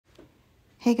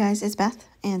Hey guys, it's Beth,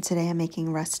 and today I'm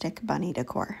making rustic bunny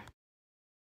decor.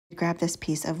 I grabbed this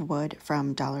piece of wood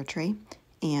from Dollar Tree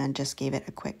and just gave it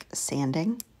a quick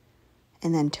sanding,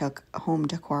 and then took home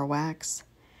decor wax,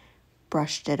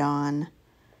 brushed it on,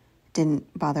 didn't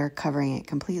bother covering it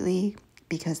completely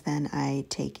because then I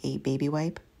take a baby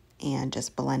wipe and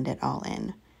just blend it all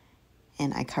in,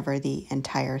 and I cover the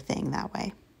entire thing that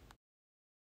way.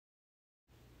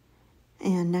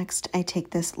 And next I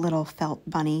take this little felt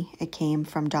bunny. It came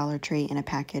from Dollar Tree in a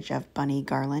package of bunny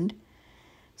garland.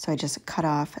 So I just cut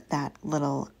off that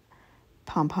little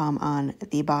pom pom on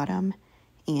the bottom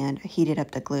and heated up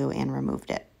the glue and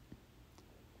removed it.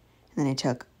 And then I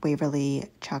took Waverly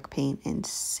chalk paint in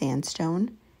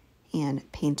Sandstone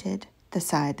and painted the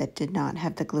side that did not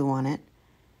have the glue on it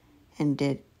and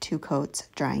did 2 coats,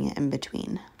 drying it in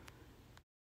between.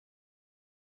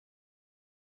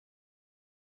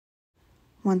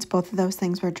 Once both of those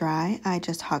things were dry, I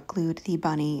just hot glued the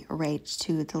bunny right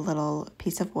to the little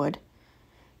piece of wood,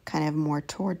 kind of more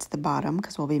towards the bottom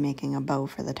because we'll be making a bow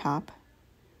for the top.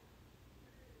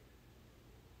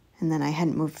 And then I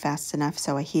hadn't moved fast enough,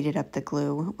 so I heated up the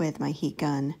glue with my heat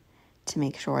gun to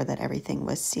make sure that everything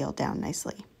was sealed down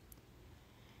nicely.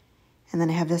 And then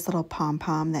I have this little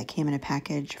pom-pom that came in a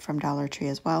package from Dollar Tree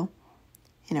as well,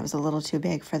 and it was a little too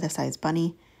big for the size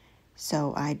bunny,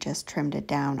 so I just trimmed it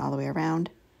down all the way around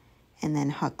and then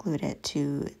hot glued it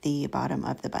to the bottom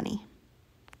of the bunny.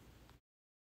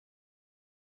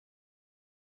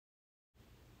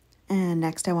 And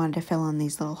next I wanted to fill in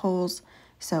these little holes,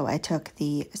 so I took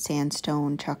the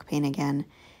Sandstone chalk paint again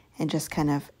and just kind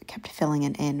of kept filling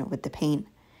it in with the paint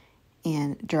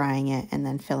and drying it and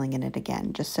then filling in it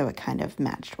again, just so it kind of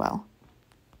matched well.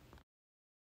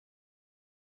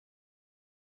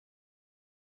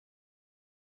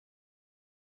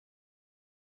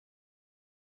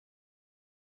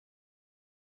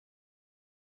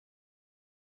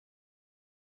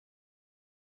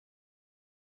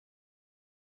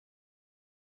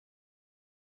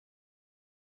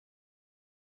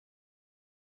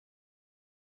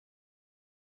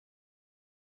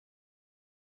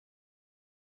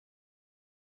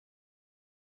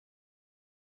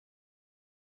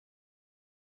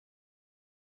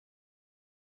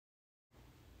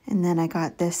 And then I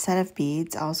got this set of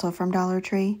beads also from Dollar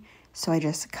Tree, so I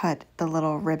just cut the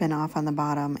little ribbon off on the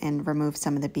bottom and removed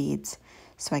some of the beads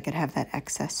so I could have that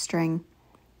excess string,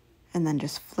 and then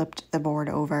just flipped the board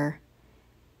over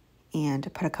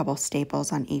and put a couple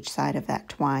staples on each side of that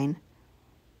twine,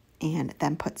 and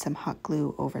then put some hot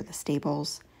glue over the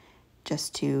staples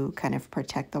just to kind of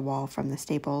protect the wall from the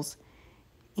staples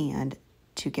and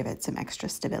to give it some extra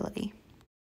stability.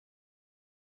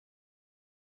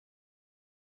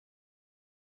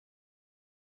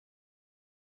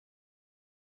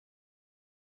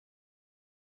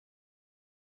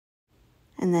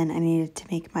 And then I needed to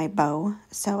make my bow,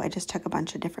 so I just took a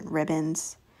bunch of different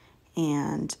ribbons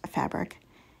and fabric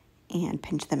and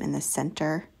pinched them in the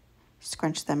center,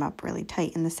 scrunched them up really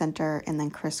tight in the center, and then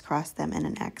crisscrossed them in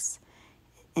an X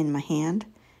in my hand.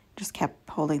 Just kept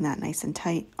holding that nice and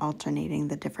tight, alternating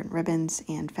the different ribbons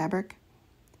and fabric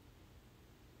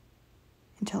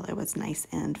until it was nice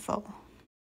and full.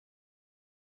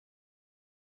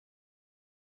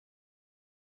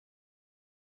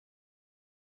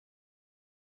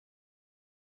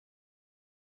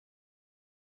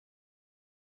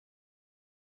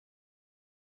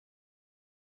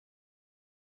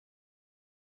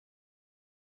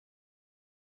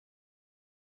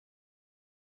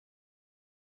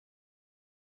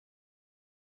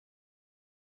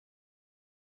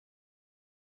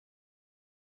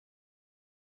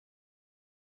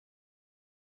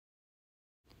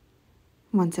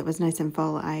 Once it was nice and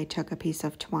full, I took a piece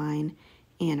of twine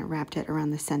and wrapped it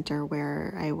around the center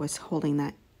where I was holding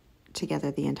that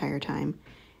together the entire time,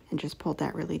 and just pulled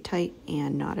that really tight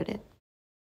and knotted it.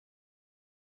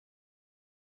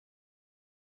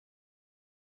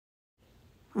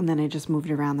 And then I just moved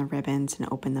around the ribbons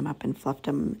and opened them up and fluffed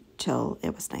them till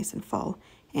it was nice and full,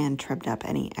 and trimmed up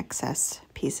any excess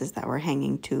pieces that were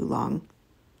hanging too long.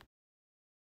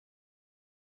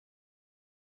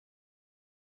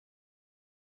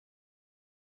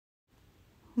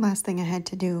 Last thing I had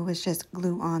to do was just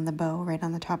glue on the bow right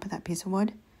on the top of that piece of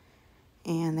wood.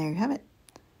 And there you have it.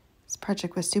 This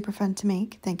project was super fun to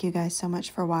make. Thank you guys so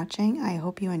much for watching. I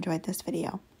hope you enjoyed this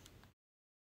video.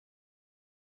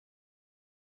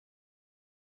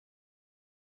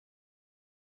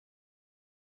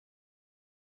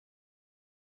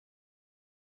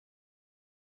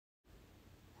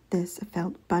 This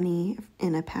felt bunny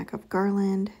in a pack of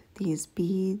garland, these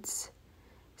beads,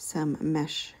 some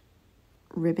mesh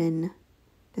ribbon,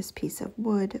 this piece of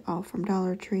wood, all from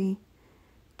Dollar Tree,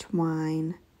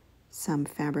 twine, some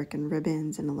fabric and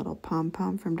ribbons, and a little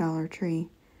pom-pom from Dollar Tree,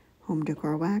 home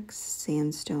decor wax,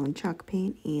 sandstone chalk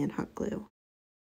paint, and hot glue.